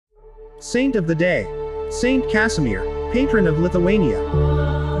Saint of the Day. Saint Casimir, patron of Lithuania.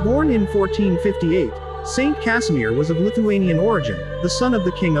 Born in 1458, Saint Casimir was of Lithuanian origin, the son of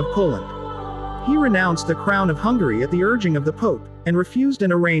the King of Poland. He renounced the crown of Hungary at the urging of the Pope, and refused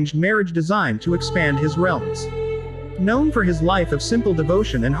an arranged marriage designed to expand his realms. Known for his life of simple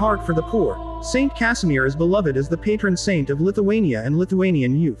devotion and heart for the poor, Saint Casimir is beloved as the patron saint of Lithuania and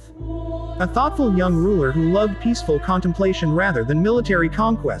Lithuanian youth. A thoughtful young ruler who loved peaceful contemplation rather than military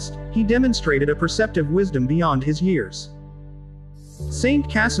conquest, he demonstrated a perceptive wisdom beyond his years. Saint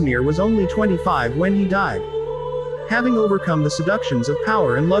Casimir was only 25 when he died, having overcome the seductions of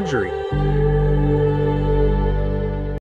power and luxury.